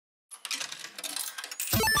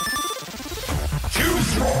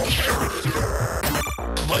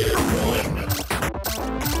Player one.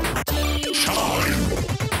 Time.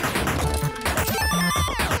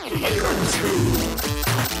 Player two.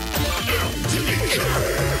 Activation.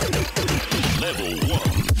 Level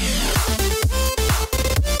one.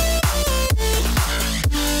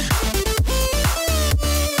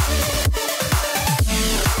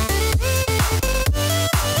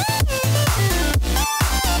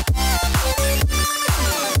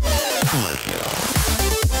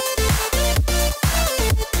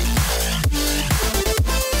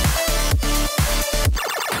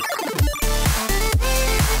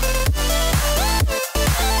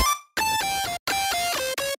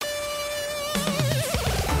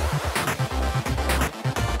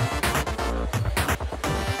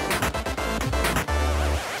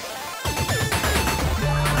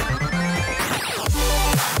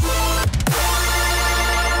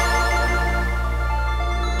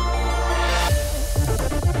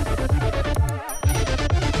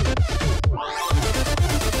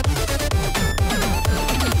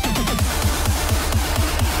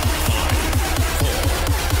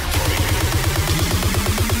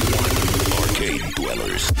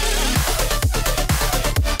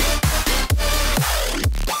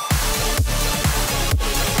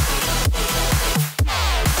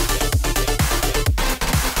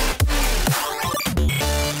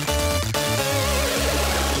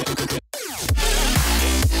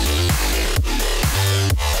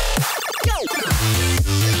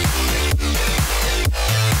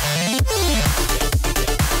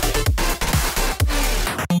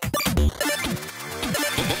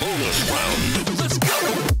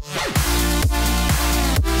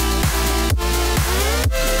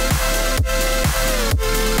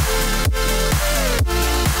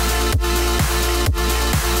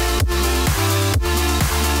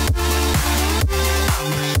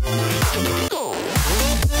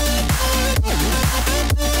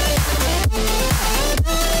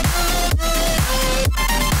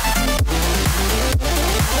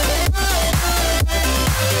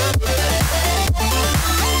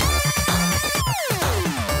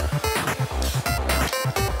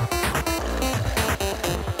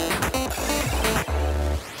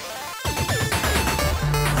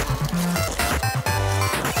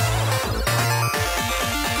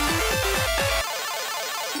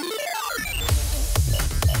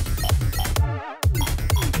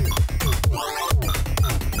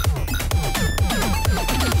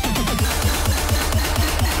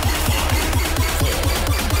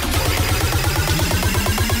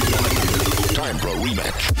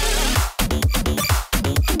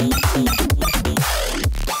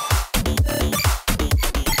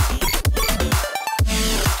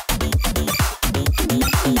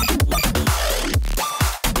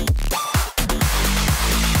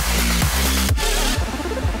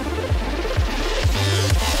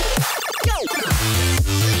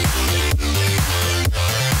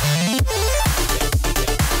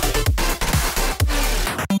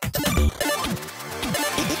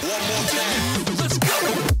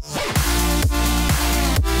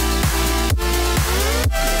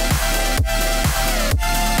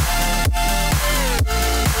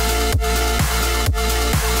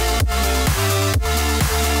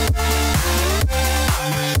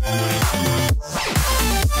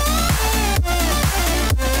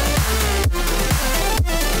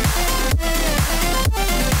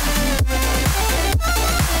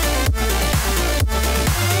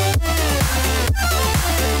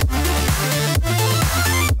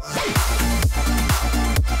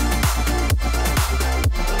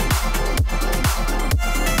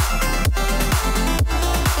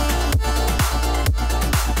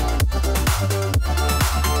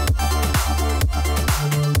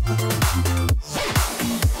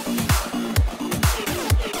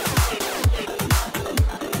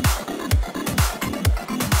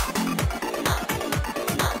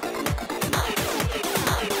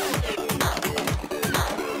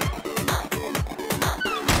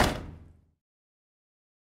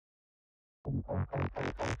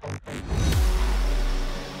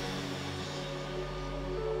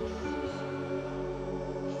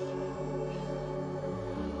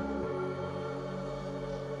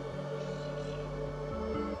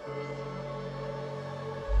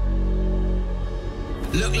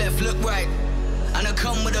 Look left, look right, and I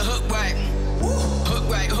come with a hook right. Hook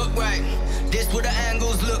right, hook right. This what the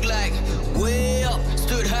angles look like. Way up,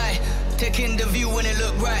 stood high, taking the view when it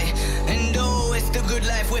look right. And oh, it's the good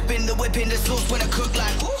life, whipping the sauce when I cook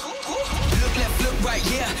like. Look left, look right,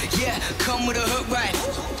 yeah, yeah. Come with a hook right.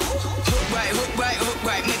 Hook right, hook right, hook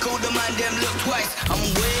right. Make all the man them look twice. I'm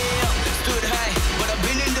way up, stood high, but I've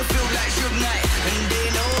been in the field like Suge Knight. And they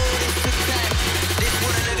know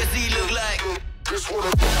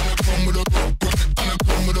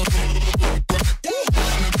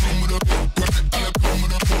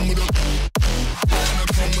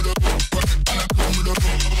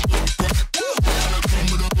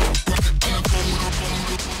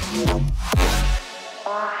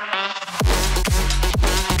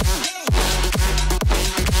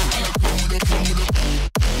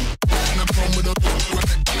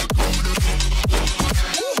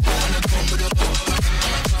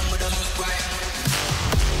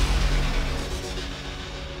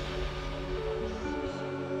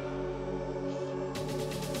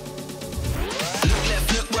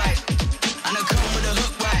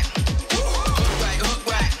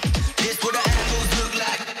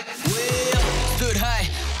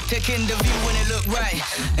Taking the view when it look right.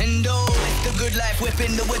 And oh, it's the good life.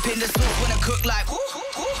 Whipping the sauce when I cook like.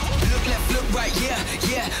 Look left, look right, yeah,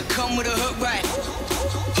 yeah. Come with a hook right.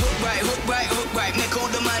 Hook right, hook right, hook right. Make all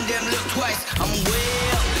the man them look twice. I'm way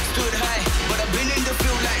up, stood high, but I've been in the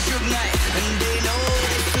field like Suge Knight. And they know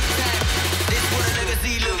this took time. This what a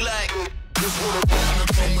legacy look like. This what a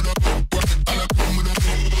come with a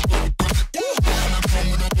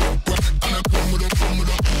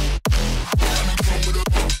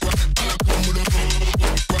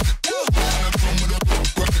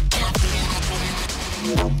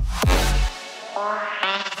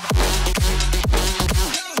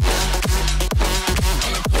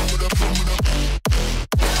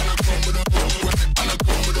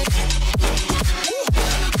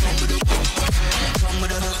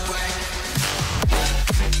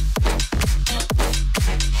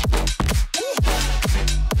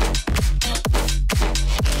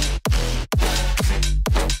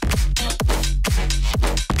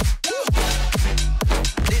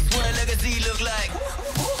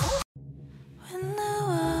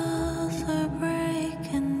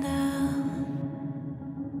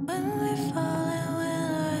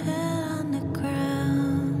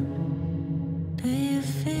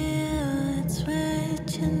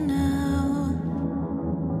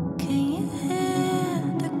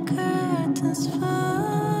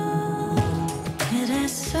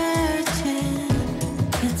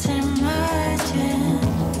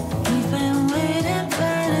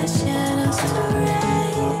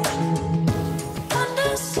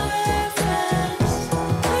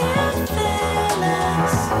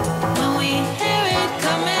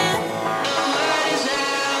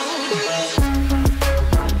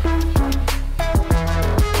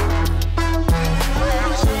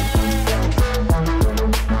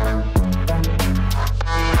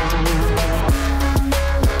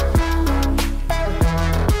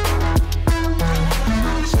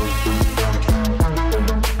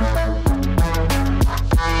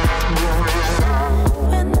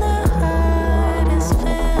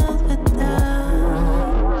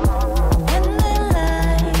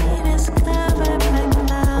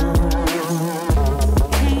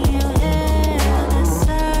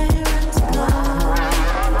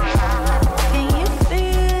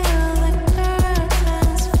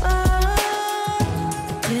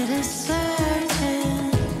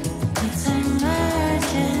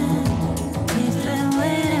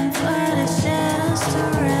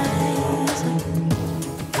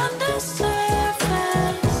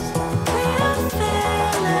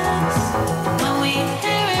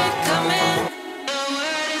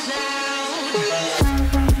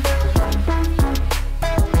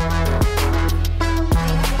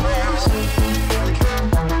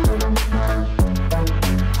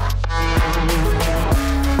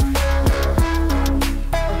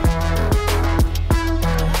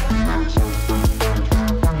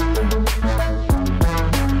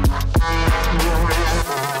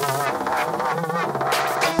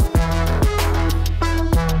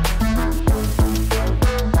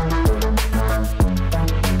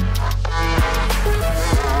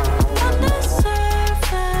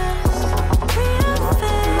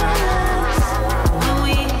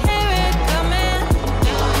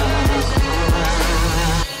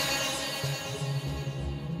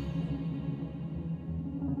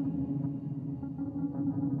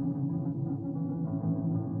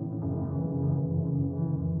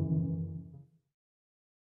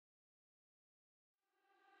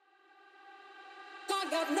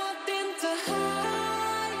got nothing to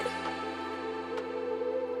hide.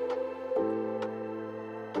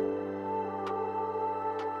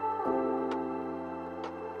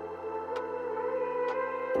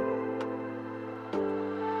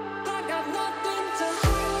 I got nothing to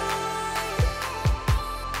hide.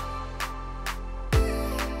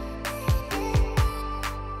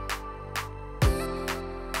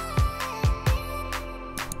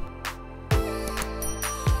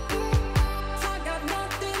 I got nothing.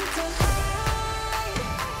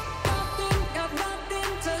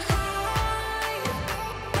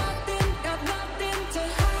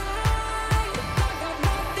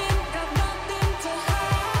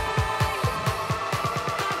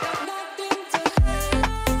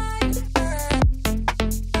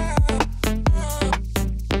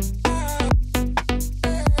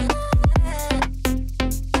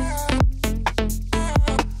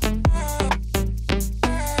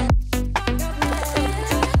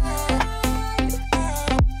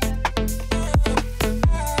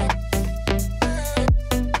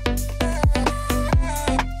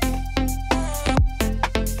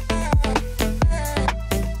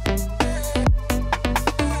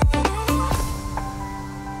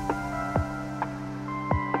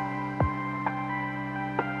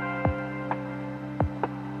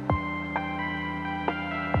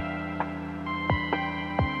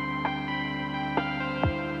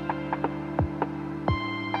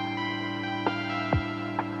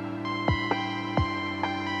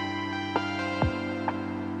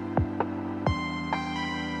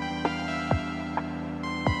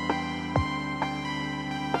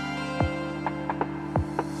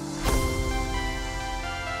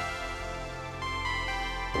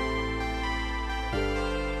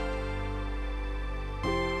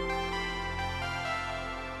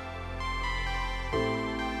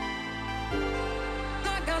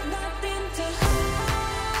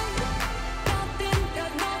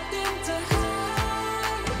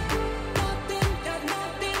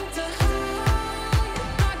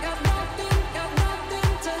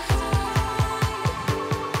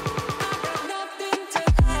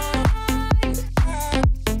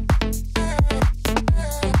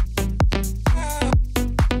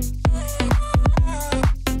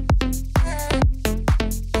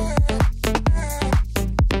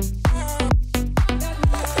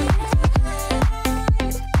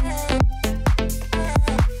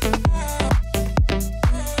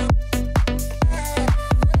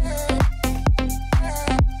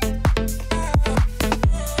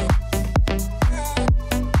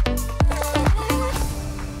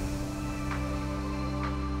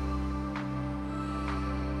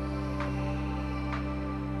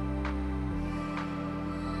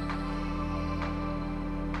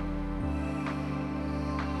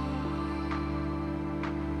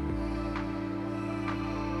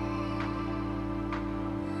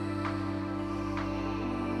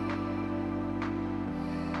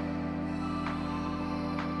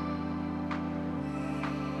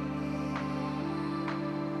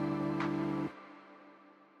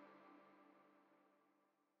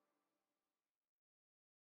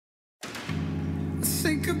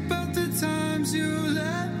 Sometimes you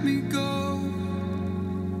let me go.